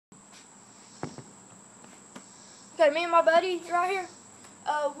Okay, me and my buddy right here,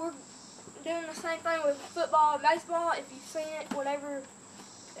 we're doing the same thing with football and baseball. If you've seen it, whatever.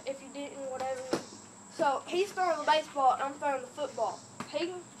 If you didn't, whatever. So he's throwing the baseball and I'm throwing the football.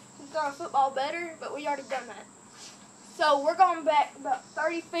 He's throwing football better, but we already done that. So we're going back about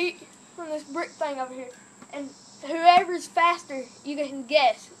 30 feet from this brick thing over here. And whoever's faster, you can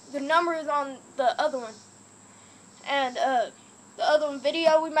guess. The number is on the other one. And the other one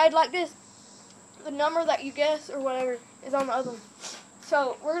video we made like this, the number that you guess or whatever is on the other one.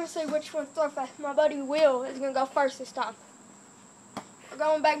 So we're going to see which one throws fast. My buddy Will is going to go first this time. We're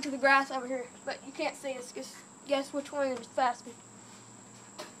going back to the grass over here, but you can't see us. Just guess which one is faster.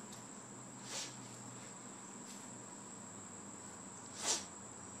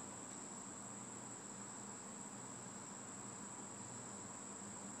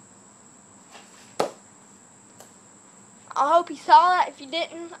 I hope you saw that. If you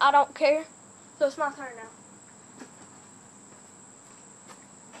didn't, I don't care. So it's my turn now.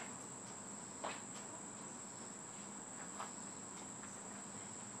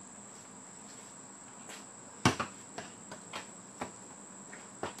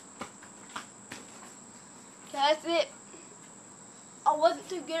 Okay, that's it. I wasn't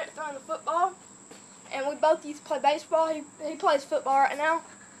too good at throwing the football, and we both used to play baseball. He plays football right now.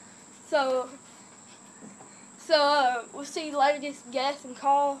 So we'll see you later. Just guess and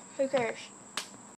call. Who cares?